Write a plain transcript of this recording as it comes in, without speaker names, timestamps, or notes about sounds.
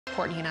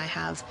Kourtney and I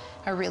have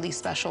a really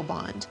special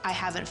bond. I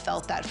haven't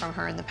felt that from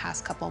her in the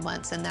past couple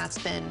months, and that's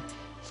been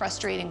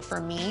frustrating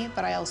for me,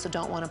 but I also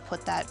don't want to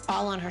put that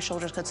all on her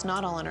shoulders, because it's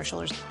not all on her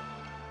shoulders.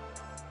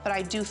 But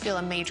I do feel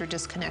a major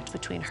disconnect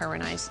between her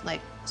and I,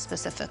 like,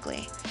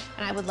 specifically.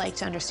 And I would like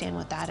to understand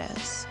what that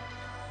is.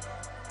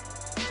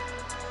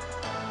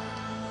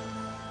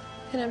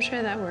 And I'm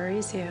sure that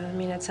worries you. I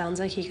mean, it sounds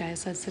like you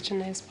guys had such a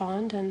nice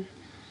bond, and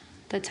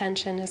the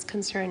tension is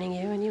concerning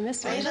you, and you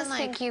miss her. I just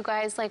think you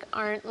guys, like,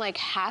 aren't, like,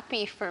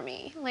 happy for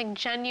me, like,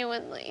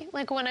 genuinely.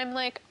 Like, when I'm,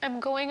 like, I'm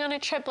going on a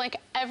trip, like,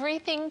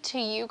 everything to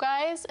you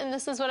guys, and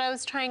this is what I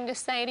was trying to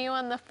say to you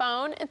on the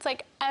phone, it's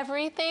like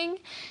everything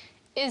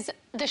is,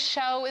 the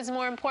show is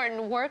more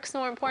important, work's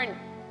more important.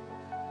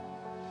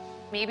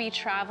 Maybe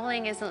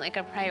traveling isn't, like,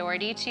 a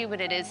priority to you,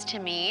 but it is to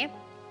me.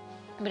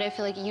 But I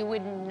feel like you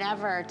would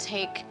never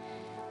take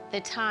the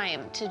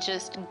time to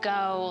just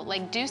go,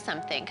 like, do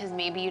something, because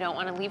maybe you don't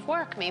want to leave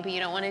work, maybe you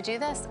don't want to do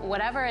this,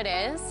 whatever it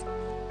is.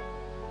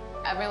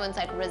 Everyone's,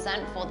 like,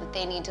 resentful that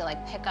they need to,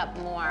 like, pick up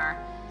more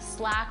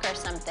slack or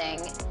something.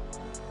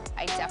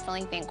 I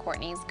definitely think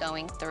Kourtney's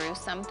going through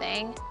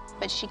something,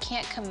 but she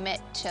can't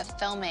commit to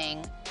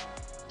filming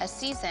a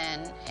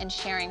season and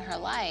sharing her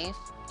life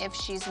if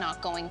she's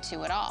not going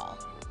to at all.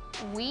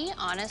 We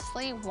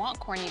honestly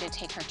want Kourtney to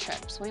take her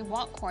trips. We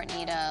want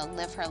Kourtney to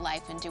live her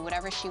life and do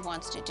whatever she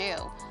wants to do.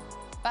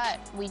 But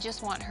we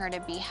just want her to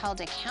be held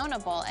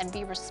accountable and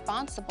be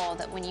responsible,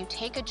 that when you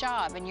take a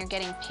job and you're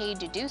getting paid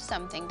to do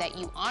something, that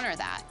you honor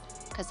that,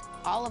 because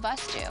all of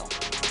us do.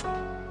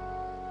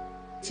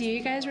 Do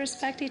you guys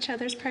respect each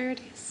other's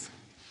priorities?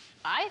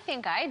 I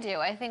think I do.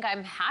 I think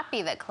I'm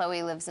happy that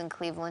Khloé lives in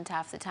Cleveland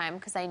half the time,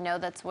 because I know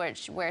that's where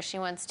she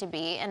wants to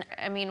be. And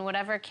I mean,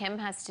 whatever Kim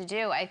has to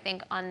do, I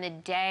think on the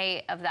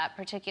day of that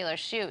particular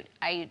shoot,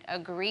 I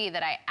agree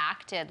that I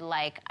acted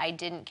like I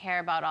didn't care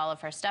about all of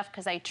her stuff,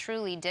 because I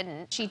truly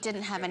didn't. She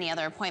didn't have any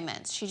other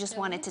appointments. She just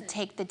wanted to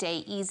take the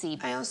day easy.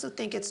 I also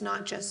think it's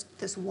not just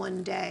this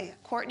one day.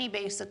 Kourtney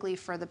basically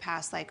for the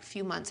past, like,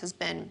 few months has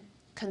been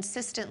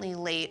consistently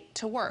late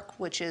to work,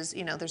 which is,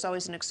 you know, there's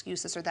always an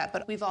excuse, this or that,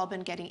 but we've all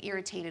been getting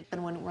irritated.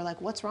 And when we're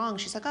like, what's wrong?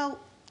 She's like, oh,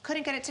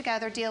 couldn't get it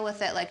together, deal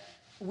with it. Like,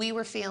 we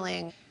were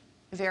feeling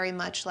very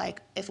much like,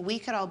 if we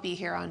could all be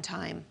here on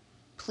time,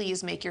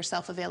 please make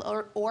yourself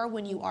available. Or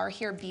when you are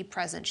here, be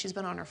present. She's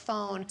been on her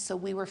phone, so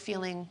we were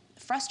feeling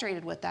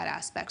frustrated with that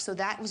aspect. So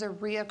that was a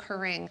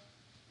reoccurring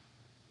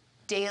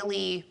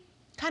daily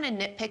kind of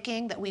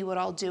nitpicking that we would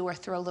all do, or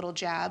throw little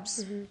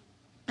jabs. Mm-hmm.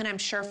 And I'm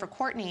sure for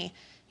Kourtney,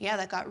 yeah,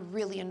 that got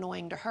really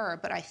annoying to her,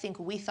 but I think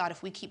we thought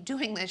if we keep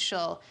doing this,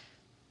 she'll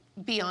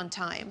be on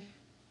time.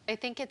 I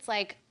think it's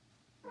like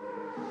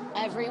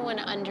everyone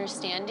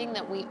understanding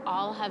that we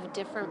all have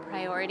different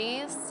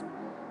priorities,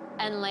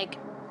 and, like,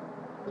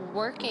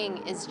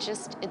 working is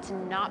just, it's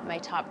not my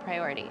top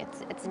priority.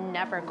 It's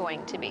never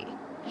going to be.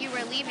 You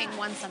were leaving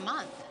once a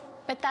month.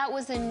 But that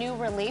was a new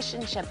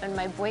relationship, and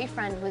my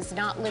boyfriend was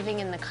not living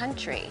in the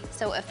country.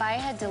 So if I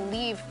had to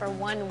leave for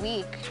 1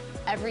 week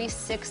every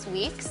 6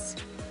 weeks,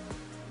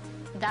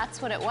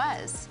 that's what it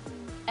was.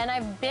 And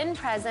I've been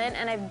present,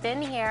 and I've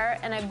been here,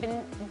 and I've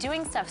been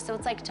doing stuff. So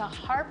it's like to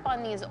harp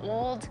on these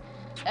old,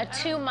 a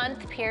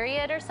 2-month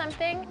period or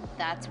something,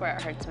 that's where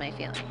it hurts my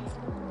feelings.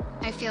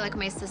 I feel like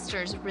my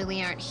sisters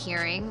really aren't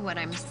hearing what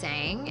I'm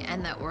saying,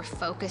 and that we're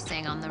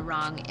focusing on the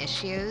wrong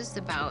issues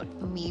about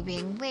me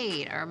being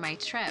late or my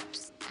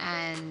trips.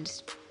 And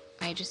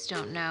I just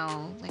don't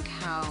know, like,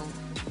 how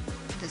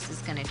this is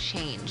gonna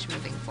change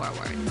moving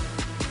forward.